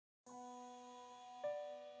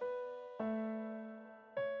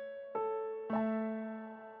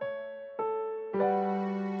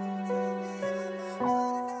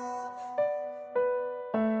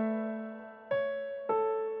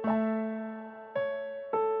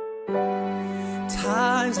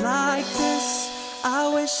Times like this, I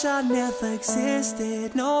wish I never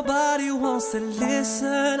existed. Nobody wants to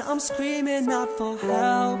listen, I'm screaming out for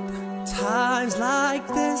help. Times like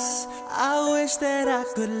this, I wish that I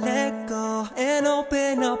could let go and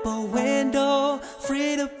open up a window,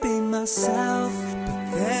 free to be myself.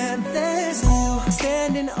 But then there's you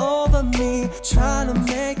standing over me, trying to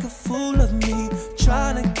make a fool of me,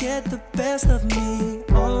 trying to get the best of me.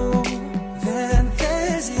 Oh, then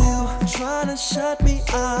there's you trying to shut me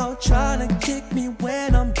out, trying to kick me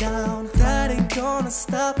when I'm down. That ain't gonna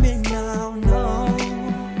stop me now, no.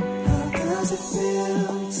 How does it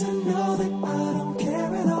feel to know that I don't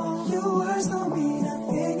care at all? Your words don't mean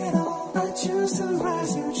a thing at all. I choose to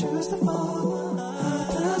rise, you choose to fall. How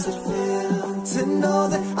does it feel to know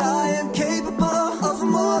that I am capable of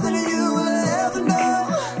more than you will ever know?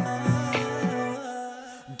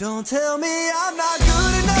 Don't tell me I'm not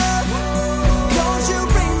good enough. Don't you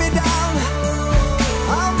bring me down.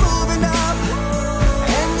 I'm moving up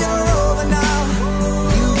and you're over now.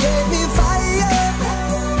 You gave me fire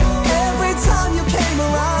every time you came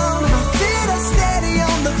around. My feet are steady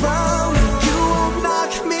on the ground. You won't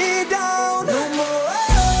knock me down no more.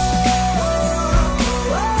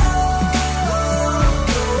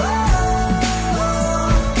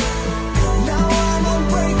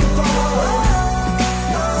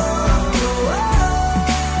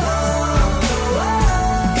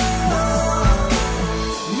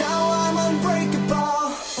 Now I'm unbreakable.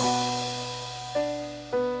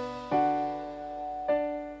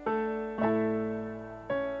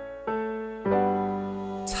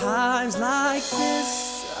 Times like this,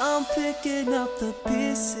 I'm picking up the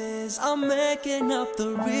pieces, I'm making up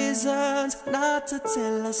the reasons not to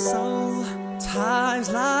tell a soul. Times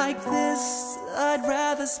like this, I'd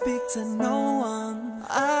rather speak to no one.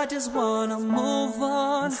 I just wanna move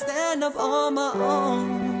on, stand up on my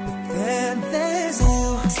own. But then there's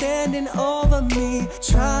you standing over me,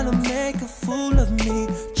 trying to make a fool of me,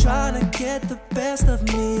 trying to get the best of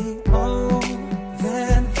me. Oh,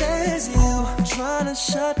 then there's you trying to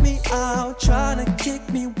shut me out, trying to kick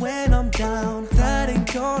me when I'm down. That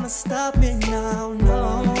ain't gonna stop me now,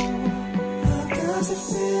 no. How does it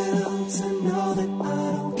feel to know that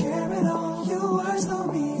I don't care at all? Your words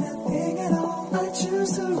don't mean a thing at all. I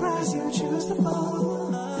choose to rise, you choose to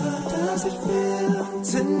fall. How does it feel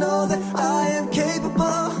to know that I am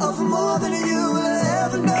capable of more than you will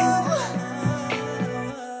ever know?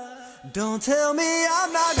 Don't tell me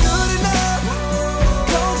I'm not good enough.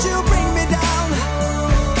 Don't you bring me down.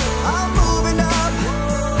 I'm moving up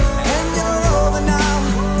and you're over now.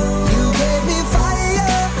 You gave me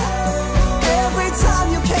fire every time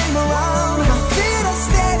you came around. My feet are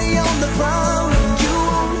steady on the ground. You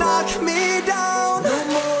won't knock me down no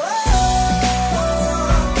more.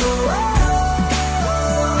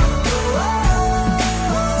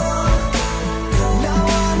 Now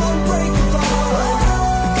I'm unbreakable.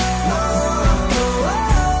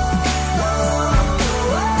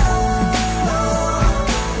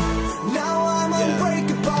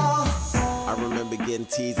 Getting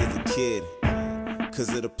teased as a kid, cause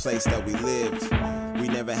of the place that we lived. We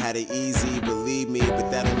never had it easy, believe me, but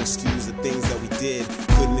that don't excuse the things that we did.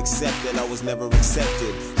 Couldn't accept that I was never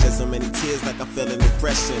accepted. Shed so many tears like I fell in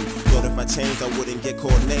depression. Thought if I changed I wouldn't get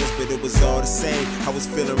called names, but it was all the same, I was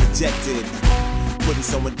feeling rejected. Putting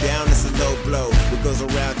someone down, it's a low blow. What goes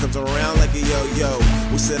around comes around like a yo-yo.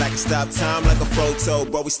 Wish that I could stop time like a photo,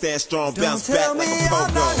 but we stand strong, bounce back like a pogo. Don't tell me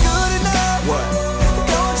I'm not good enough. What?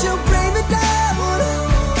 Don't you bring me down.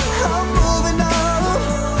 I'm moving up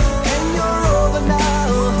and you're over now.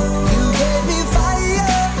 You gave me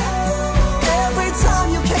fire every time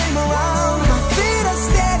you came around. My feet are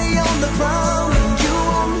steady on the ground. You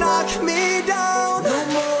won't knock me down no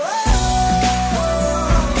more.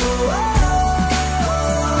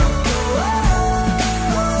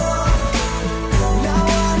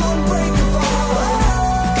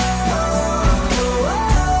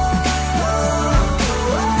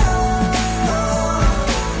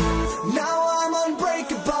 Now I'm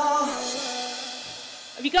unbreakable.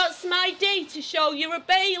 Have you got some ID to show you're a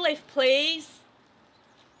bailiff, please?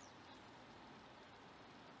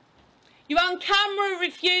 You're on camera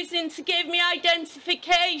refusing to give me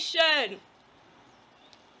identification.